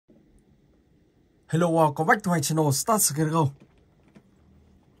Hello, come back to my channel. Start again go.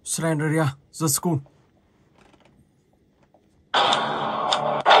 Slendrina, the school.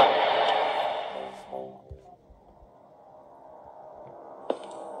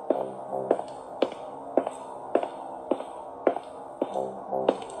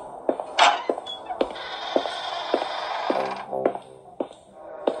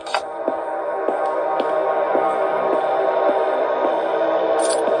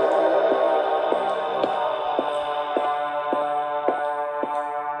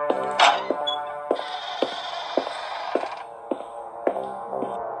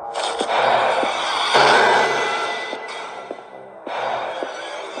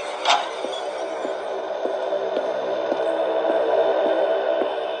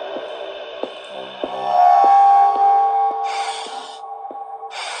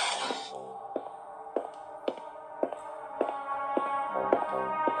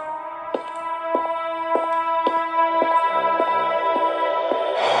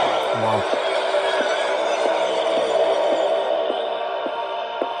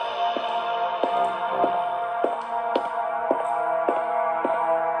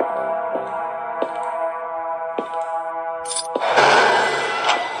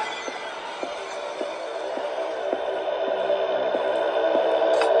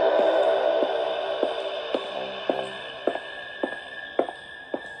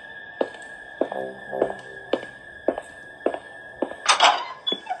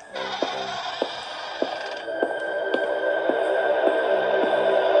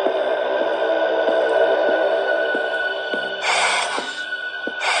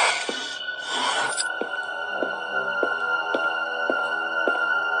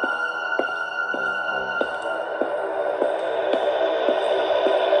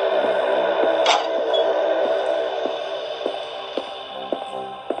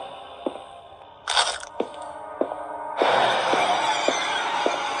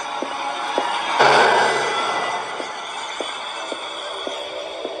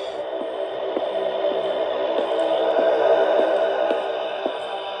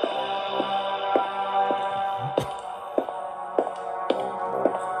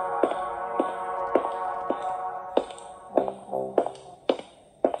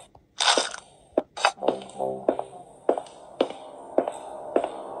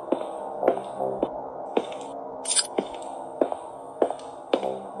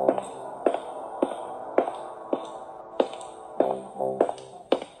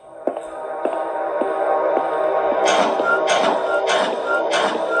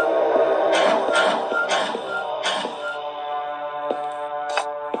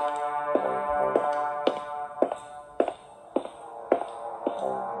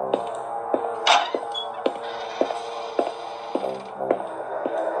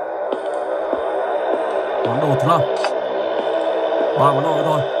 Món đồ thứ 5, 3 món đồ nữa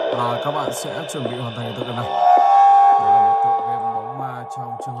thôi là các bạn sẽ chuẩn bị hoàn thành tựa game này. Đây là một tựa game bóng ma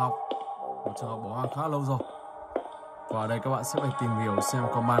trong trường học, một trường học bỏ hoang khá lâu rồi. Và ở đây các bạn sẽ phải tìm hiểu xem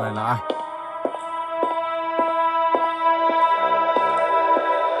con ma này là ai.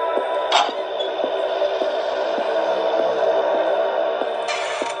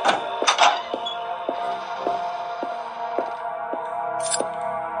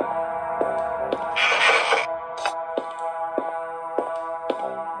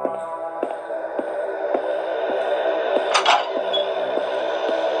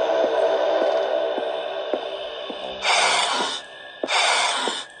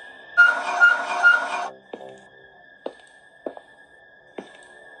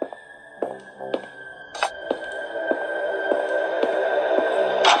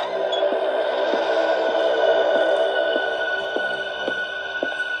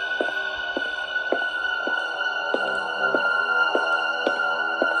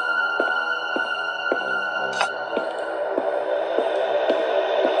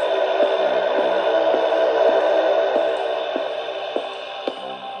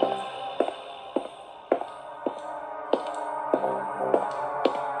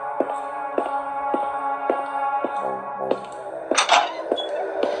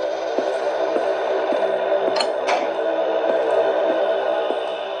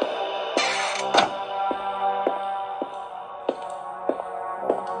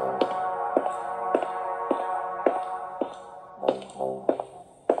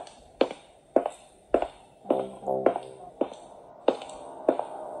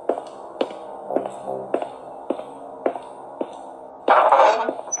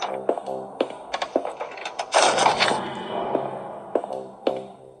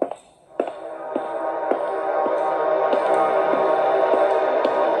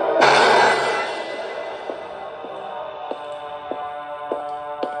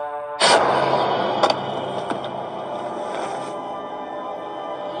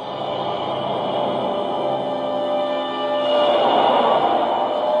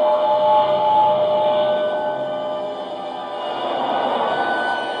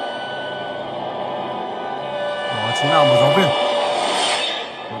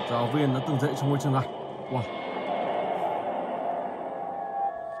 từng dậy trong ngôi trường này. Wow.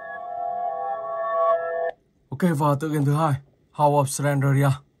 Ok, và tựa game thứ hai, House of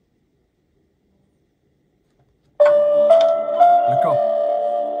Slendrina. Let's go.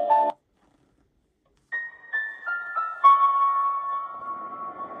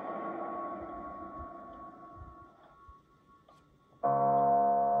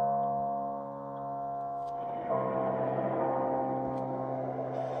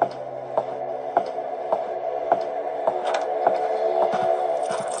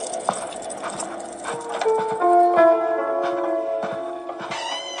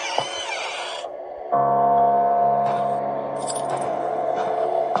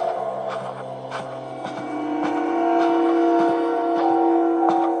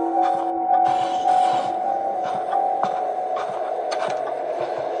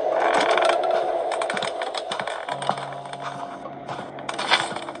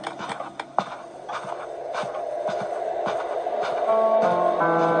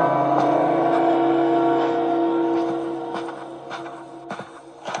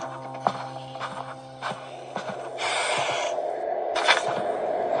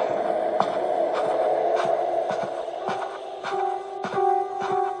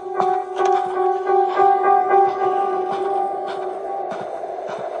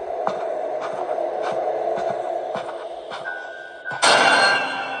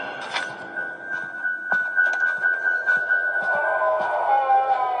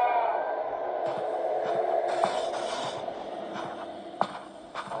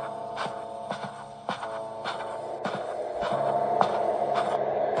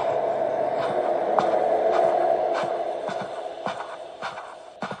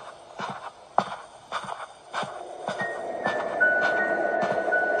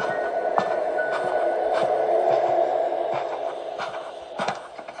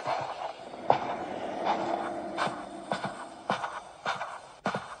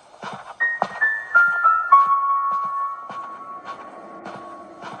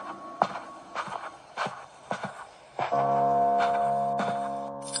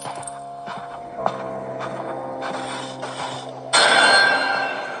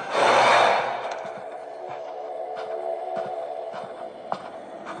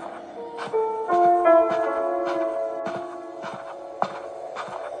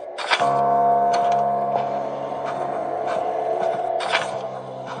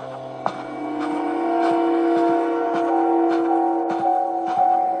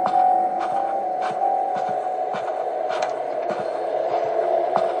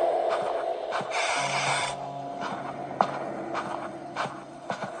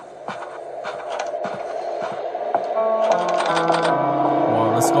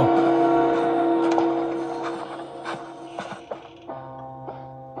 Wow, let's go.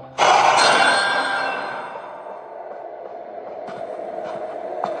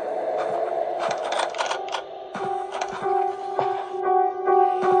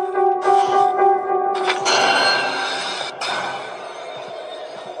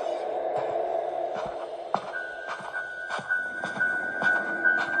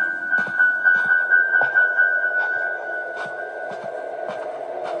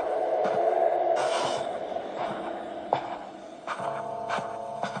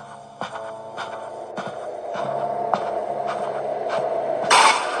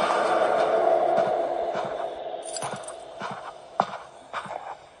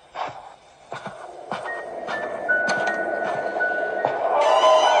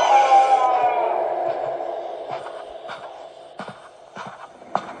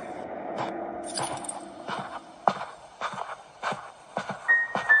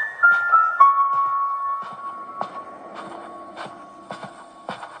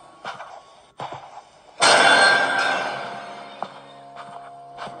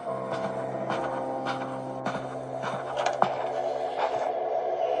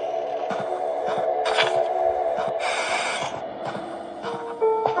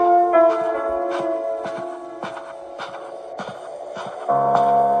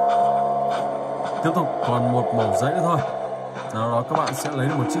 Tiếp tục còn một mẩu giấy nữa thôi. Sau đó các bạn sẽ lấy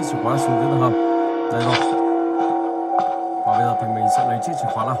được một chiếc chìa khóa xuống dưới tầng hầm. Đây rồi. Và bây giờ thì mình sẽ lấy chiếc chìa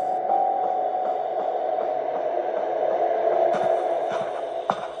khóa nào.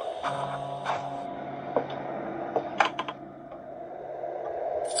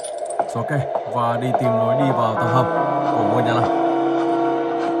 Ok, và đi tìm lối đi vào tầng hầm của ngôi nhà này.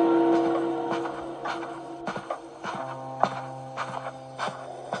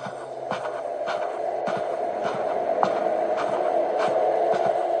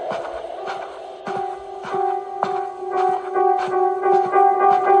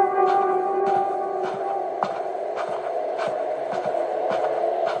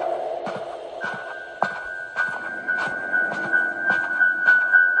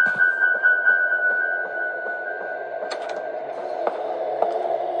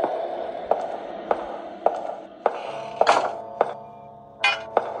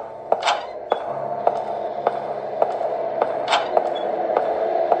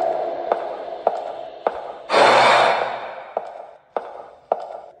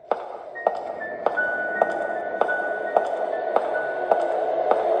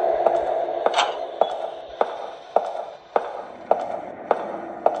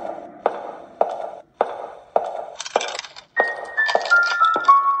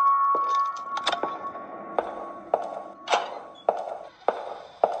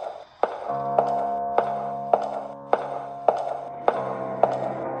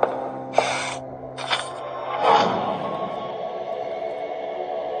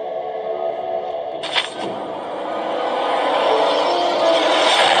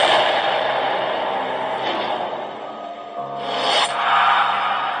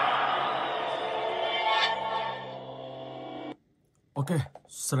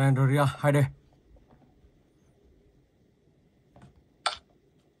 Slendrina 2D.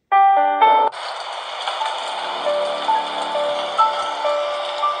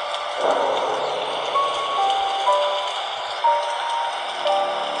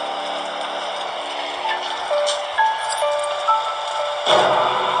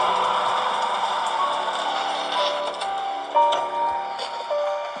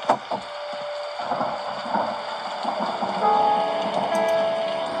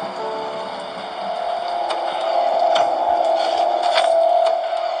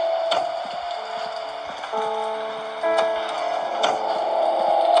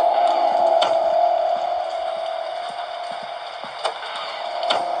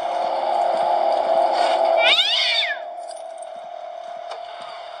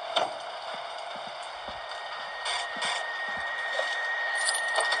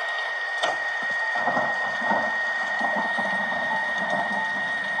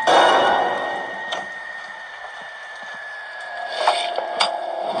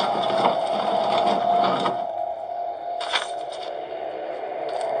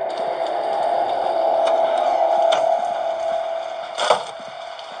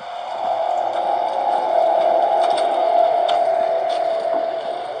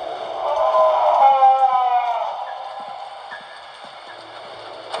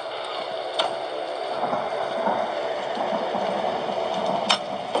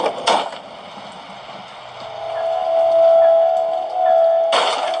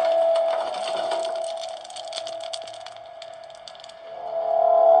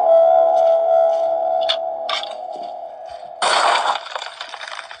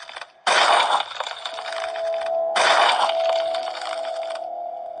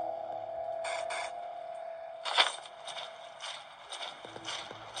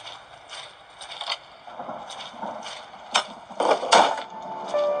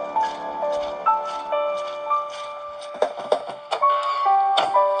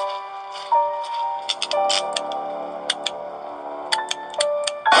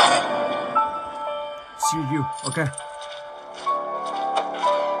 See you. Ok.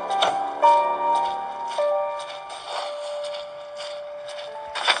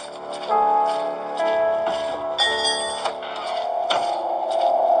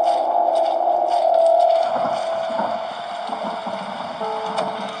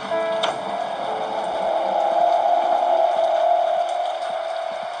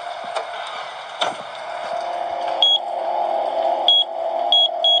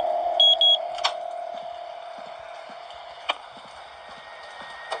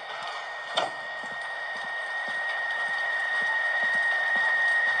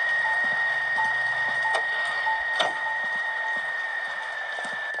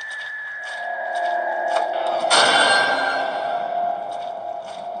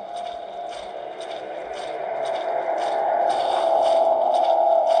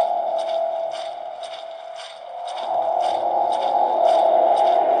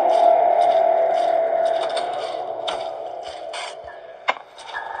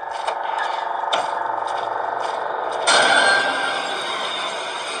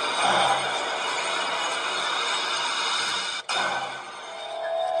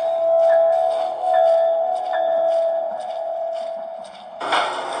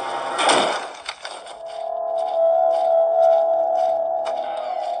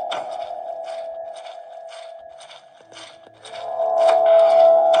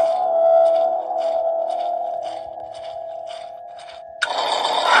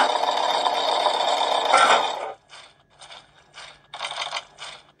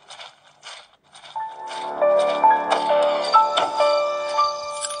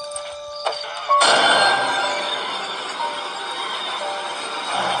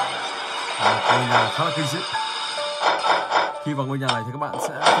 Ngôi nhà khá là kinh dị. Khi vào ngôi nhà này thì các bạn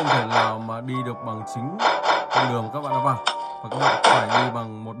sẽ không thể nào mà đi được bằng chính con đường các bạn đã vào, và các bạn phải đi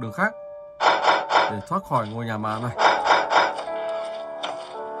bằng một đường khác để thoát khỏi ngôi nhà ma này.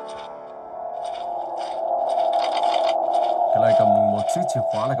 Cái này cầm một chiếc chìa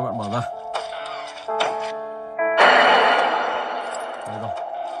khóa này các bạn mở ra. Đây rồi.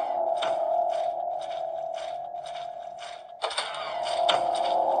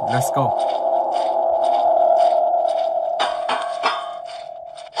 Let's go.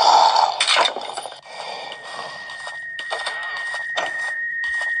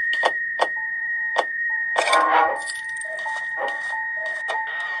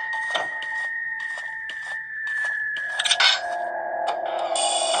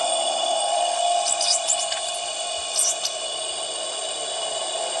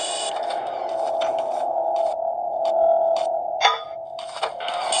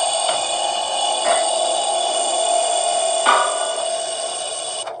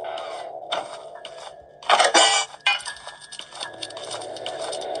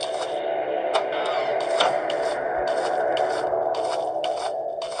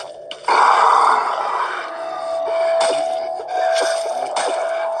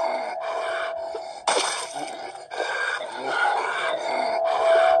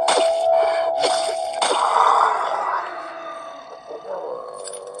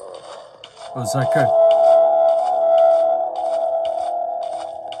 Berserker.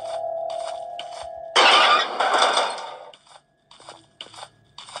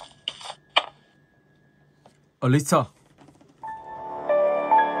 Elixir.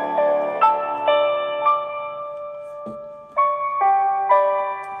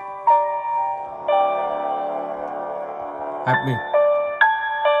 Help me.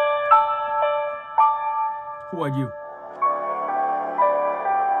 Who are you?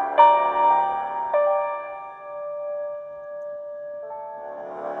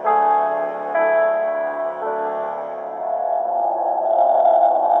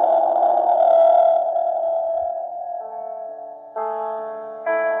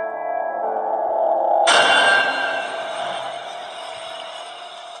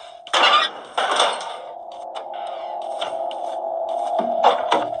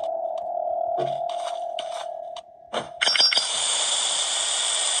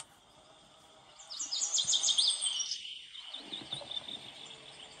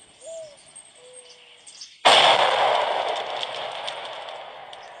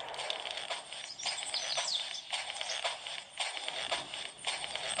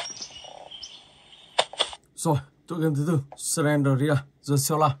 Rồi, tựa game thứ tư, Slendrina, The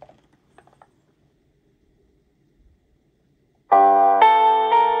Cellar.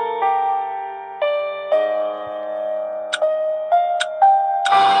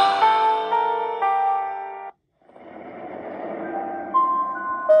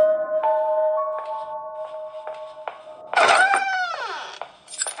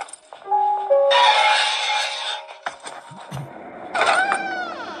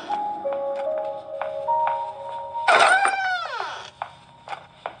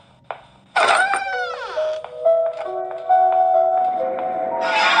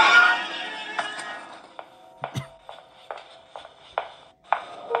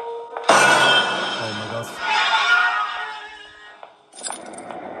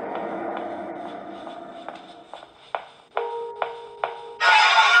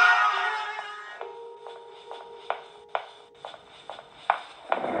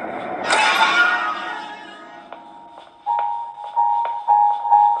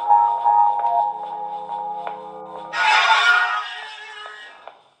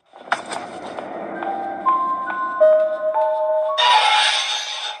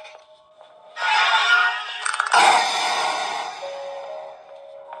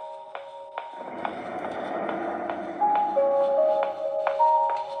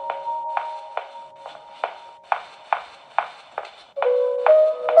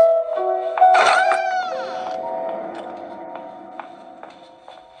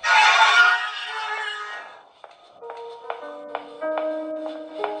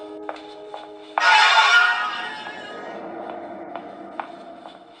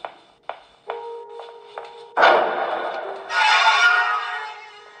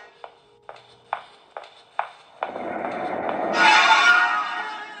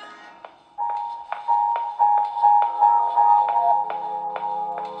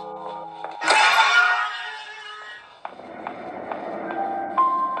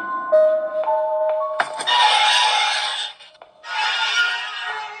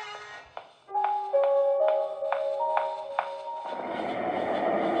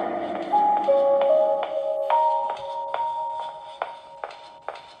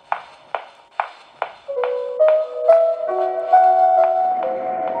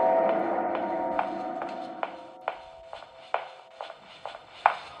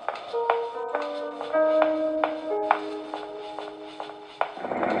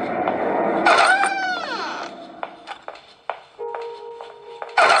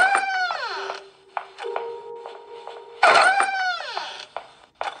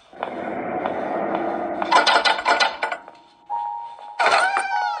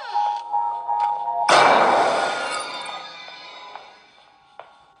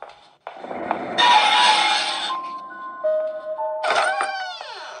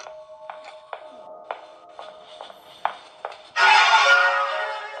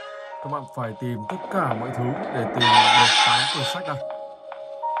 Các bạn phải tìm tất cả mọi thứ để tìm được 8 quyển sách này.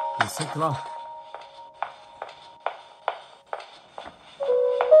 Quyển sách Cellar.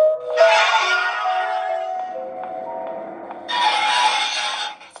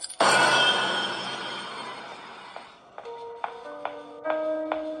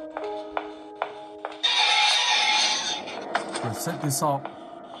 Quyển sách thứ 6.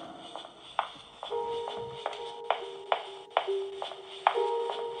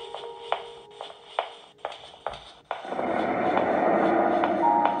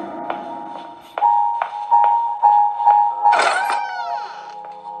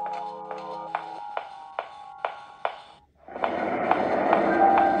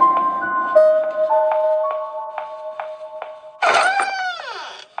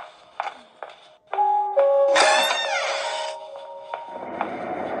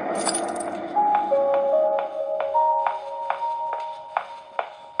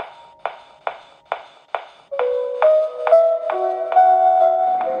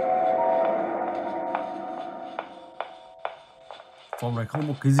 Phòng này không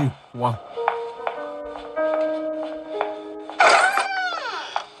một cái gì. Wow.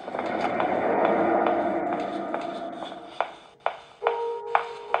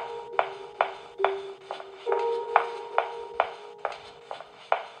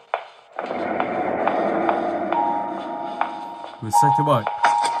 Quyển sách thứ 7.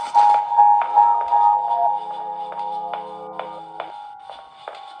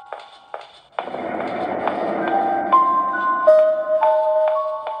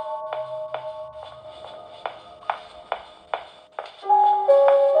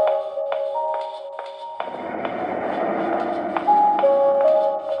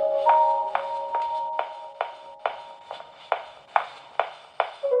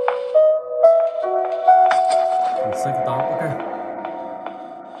 Quyển sách thứ 8. Ok.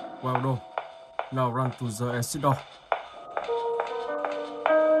 Well done. Now run to the exit door.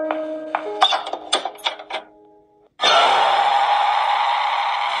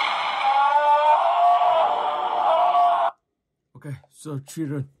 Okay, the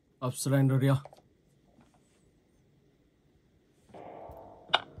children of Slendrina.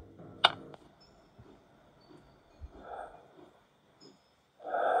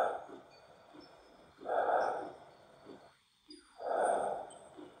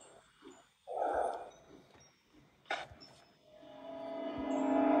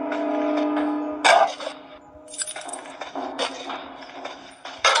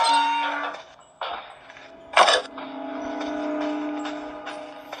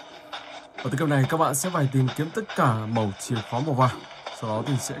 Ở tập này các bạn sẽ phải tìm kiếm tất cả mẩu chìa khóa màu vàng. Sau đó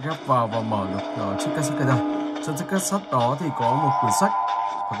thì sẽ ghép vào và mở được chiếc két sắt này ra. Trong chiếc két sắt đó thì có một quyển sách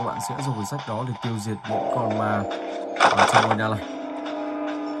và các bạn sẽ dùng quyển sách đó để tiêu diệt những con ma ở trong ngôi nhà này.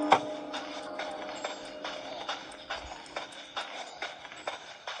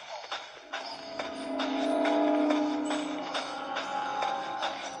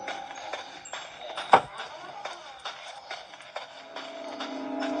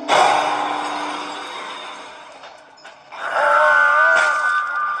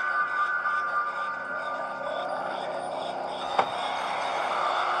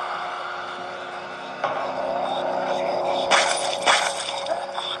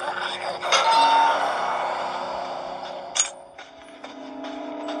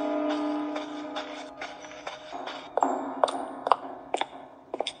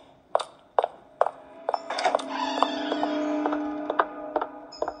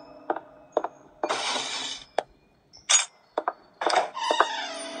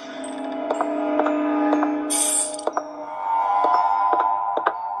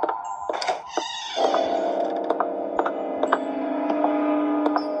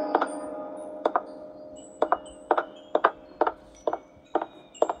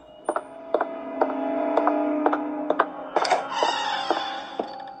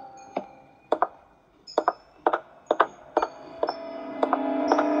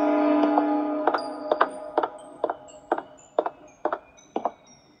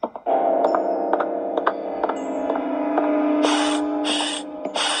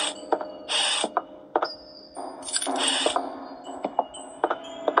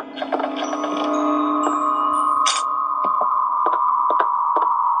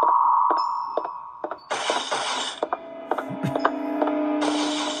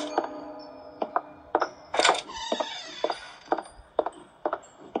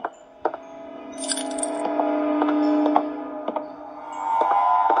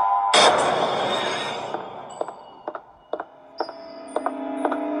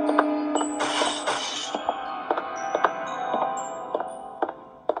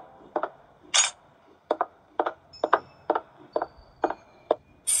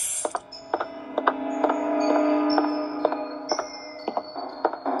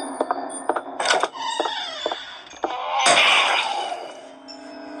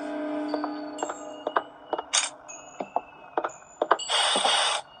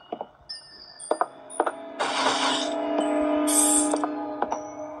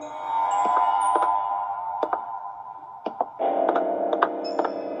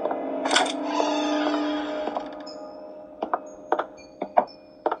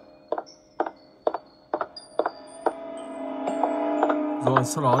 Rồi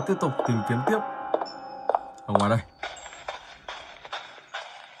sau đó tiếp tục tìm kiếm tiếp ở ngoài đây.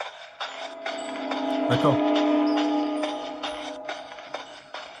 Đấy không?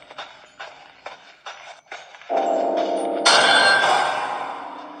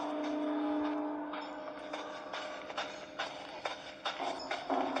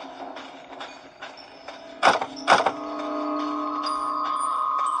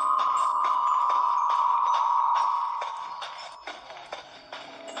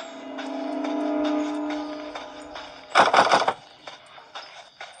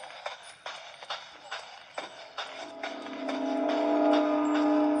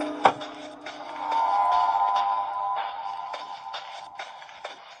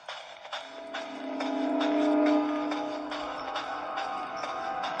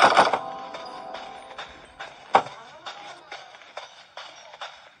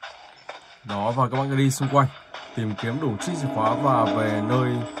 Đó, và các bạn cứ đi xung quanh tìm kiếm đủ chiếc chìa khóa và về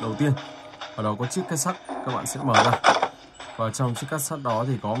nơi đầu tiên. Ở đó có chiếc két sắt, các bạn sẽ mở ra. Và trong chiếc két sắt đó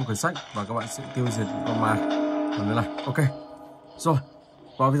thì có một quyển sách và các bạn sẽ tiêu diệt con ma ở nơi này. Ok. Rồi.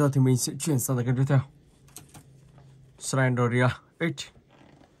 Và bây giờ thì mình sẽ chuyển sang game tiếp theo. Slendrina X.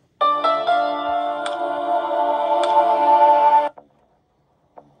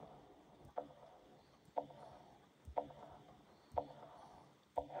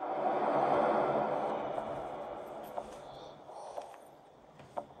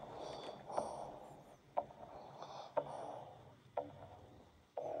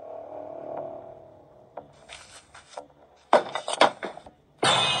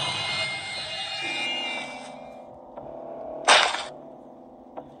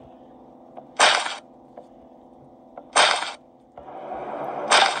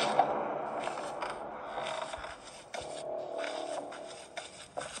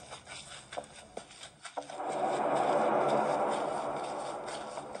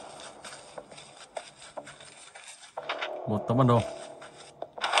 Một tấm bản đồ.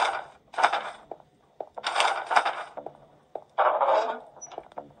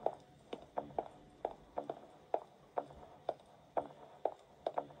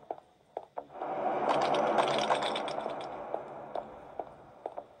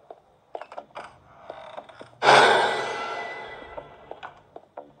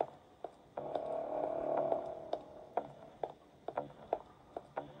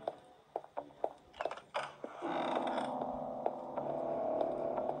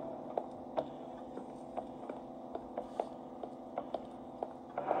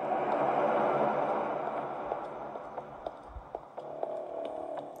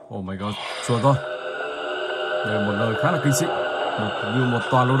 Oh my god, chuột thôi. Đây là một nơi khá là kinh dị, như một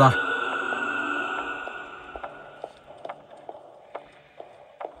tòa lâu đài.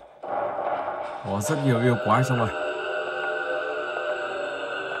 Có rất nhiều yêu quái trong này.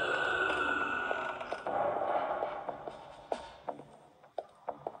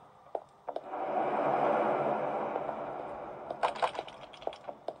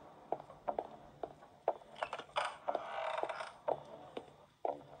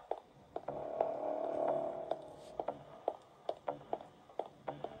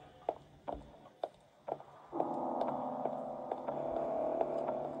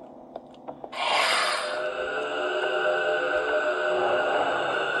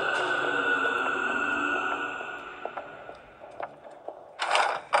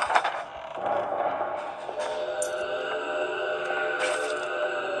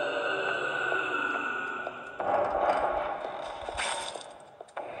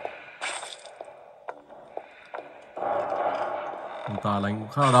 Ông ta đánh cũng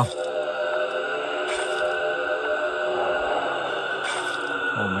khá là đau.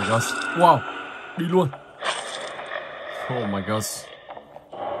 Oh my god. Wow. Đi luôn. Oh my god.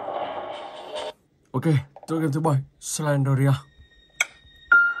 Ok, tựa game thứ 7, Slendrina.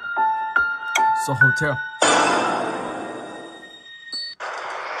 The Hotel.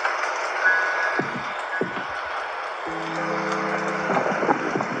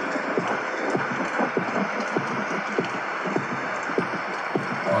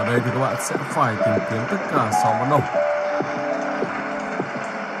 Ở đây thì các bạn sẽ phải tìm kiếm tất cả 6 món đồ.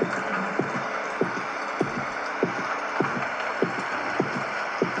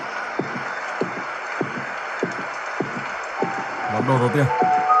 Món đồ đầu tiên.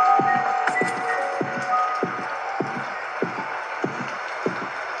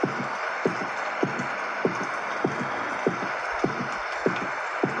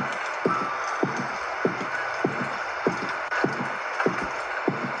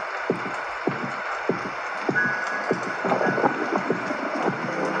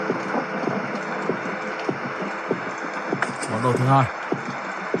 Món đồ thứ hai.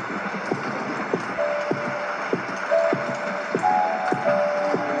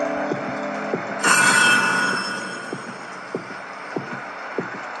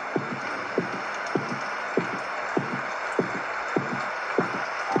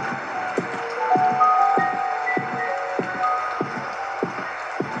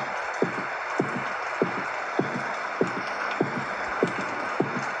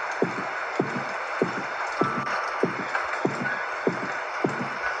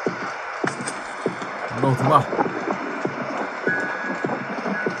 Món đồ thứ ba.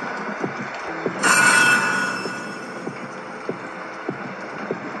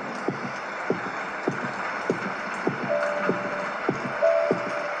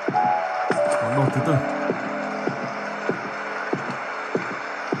 Món đồ thứ tư.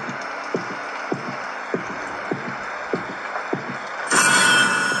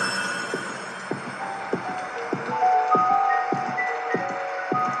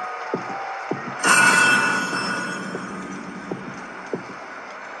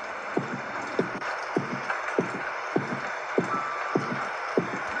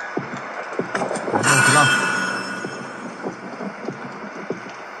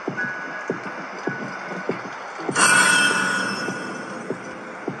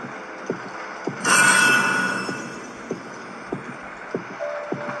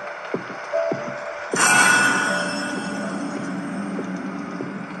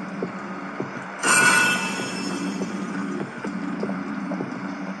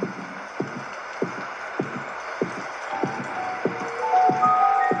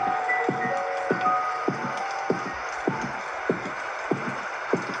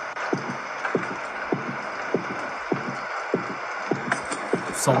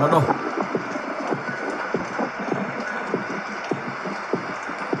 6 món đồ.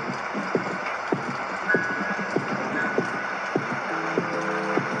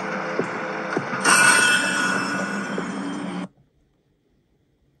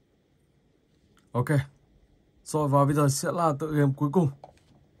 Ok. Rồi và bây giờ sẽ là tựa game cuối cùng.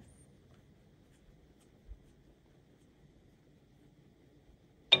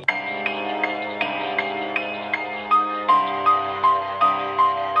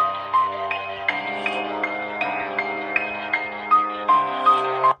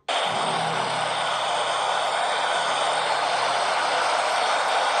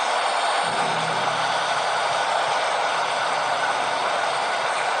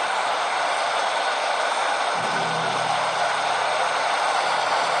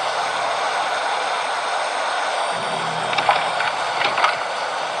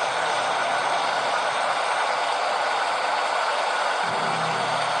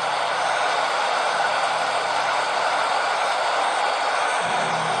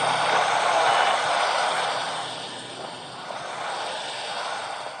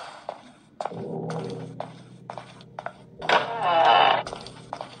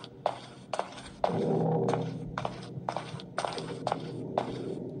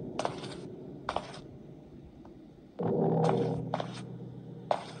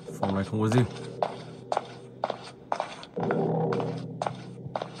 Phòng này không có gì.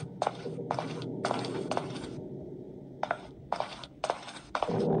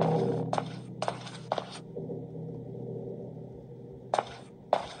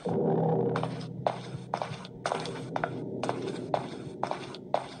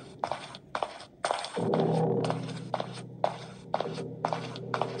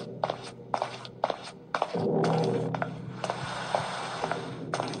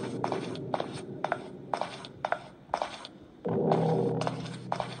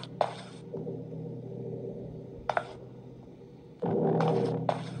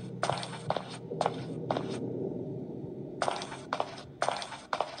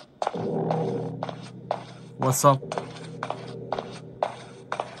 What's up?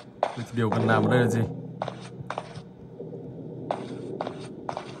 Vậy thì điều cần làm ở đây là gì?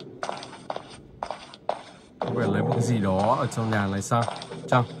 Có phải lấy một cái gì đó ở trong nhà này sao?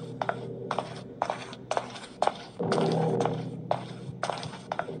 Chăng?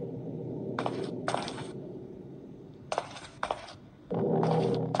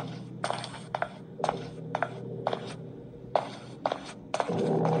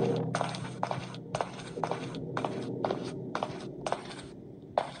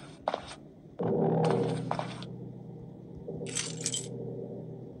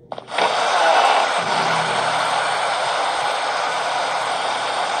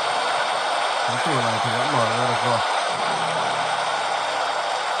 Cửa này thì đã mở ra được rồi.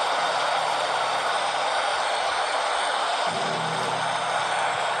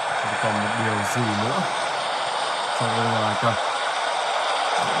 Thì còn một điều gì nữa trong ngôi nhà này cơ?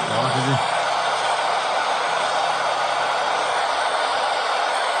 Đó là cái gì?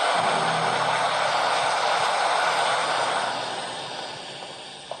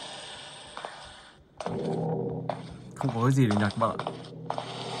 Không có cái gì để nhặt bạn ạ.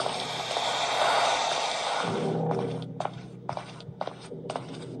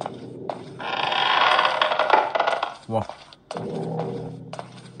 Wow.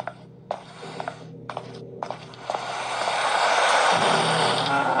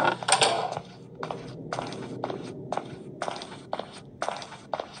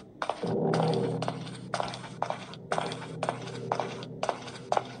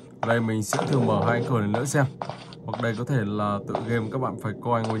 Ở đây mình sẽ thử mở hai cửa này nữa xem. Hoặc đây có thể là tự game các bạn phải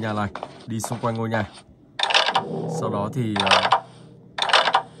coi ngôi nhà này, đi xung quanh ngôi nhà. Sau đó thì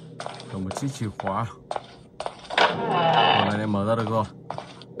có một chiếc chìa khóa. Cửa này mở ra được rồi.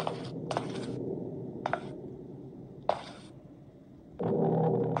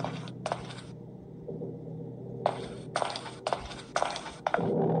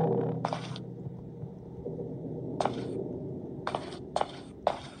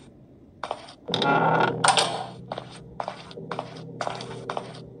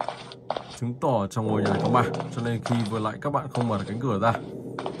 Chứng tỏ trong ngôi nhà có ma, cho nên khi vừa lại các bạn không mở được cánh cửa ra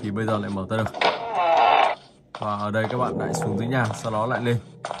thì bây giờ lại mở ra được. Và ở đây các bạn lại xuống dưới nhà, sau đó lại lên,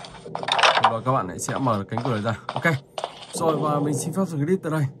 sau đó các bạn lại sẽ mở được cánh cửa ra. Ok, rồi và mình xin phép dừng clip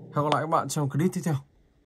tại đây. Hẹn gặp lại các bạn trong clip tiếp theo.